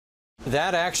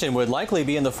That action would likely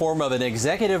be in the form of an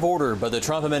executive order, but the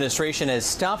Trump administration has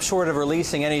stopped short of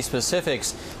releasing any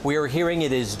specifics. We are hearing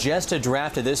it is just a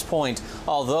draft at this point,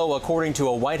 although, according to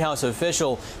a White House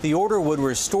official, the order would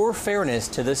restore fairness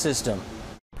to the system.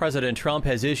 President Trump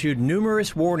has issued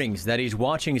numerous warnings that he's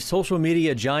watching social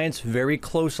media giants very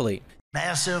closely.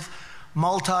 Massive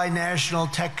multinational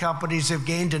tech companies have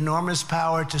gained enormous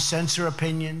power to censor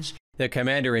opinions. The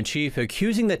commander-in-chief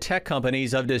accusing the tech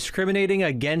companies of discriminating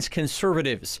against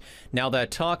conservatives. Now that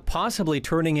talk possibly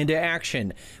turning into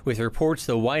action, with reports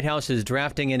the White House is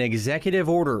drafting an executive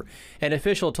order. An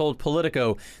official told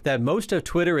Politico that most of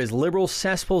Twitter is liberal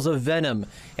cesspools of venom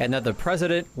and that the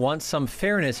president wants some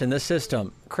fairness in the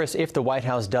system. Chris, if the White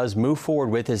House does move forward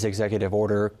with this executive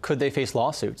order, could they face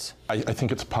lawsuits? I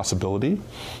think it's a possibility.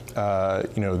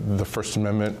 The First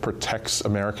Amendment protects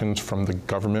Americans from the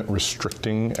government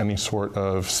restricting any sort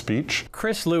of speech.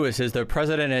 Chris Lewis is the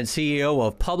president and CEO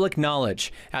of Public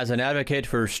Knowledge. As an advocate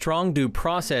for strong due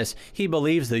process, he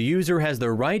believes the user has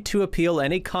the right to appeal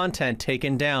any content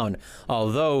taken down.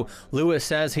 Although Lewis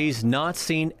says he's not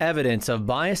seen evidence of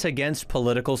bias against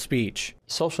political speech.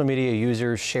 Social media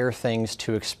users share things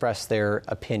to express their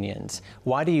opinions.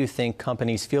 Why do you think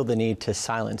companies feel the need to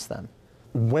silence them?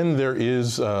 When there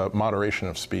is moderation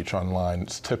of speech online,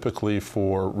 it's typically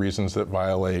for reasons that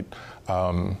violate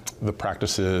the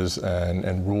practices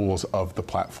and rules of the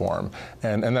platform.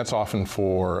 And that's often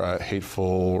for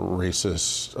hateful,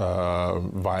 racist,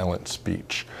 violent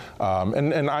speech.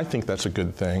 And I think that's a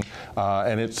good thing.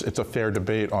 And it's a fair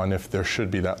debate on if there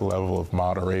should be that level of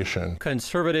moderation.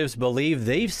 Conservatives believe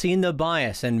they've seen the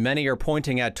bias, and many are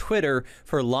pointing at Twitter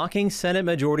for locking Senate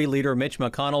Majority Leader Mitch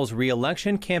McConnell's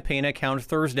re-election campaign account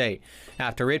Thursday,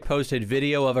 after it posted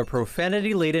video of a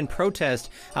profanity-laden protest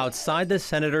outside the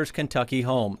senator's Kentucky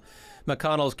home.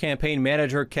 McConnell's campaign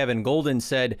manager Kevin Golden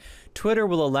said Twitter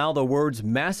will allow the words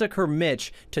 "Massacre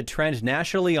Mitch" to trend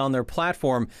nationally on their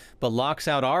platform, but locks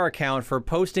out our account for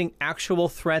posting actual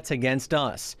threats against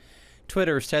us.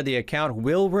 Twitter said the account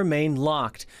will remain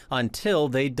locked until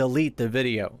they delete the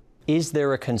video. Is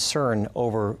there a concern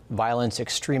over violence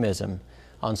extremism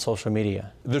on social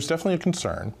media? There's definitely a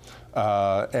concern,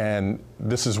 and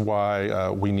this is why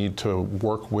we need to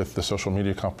work with the social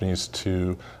media companies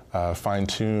to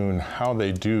fine-tune how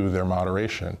they do their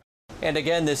moderation. And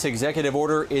again, this executive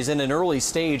order is in an early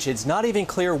stage. It's not even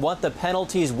clear what the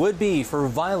penalties would be for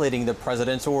violating the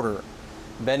president's order.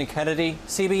 Ben Kennedy,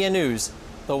 CBN News,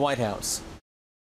 the White House.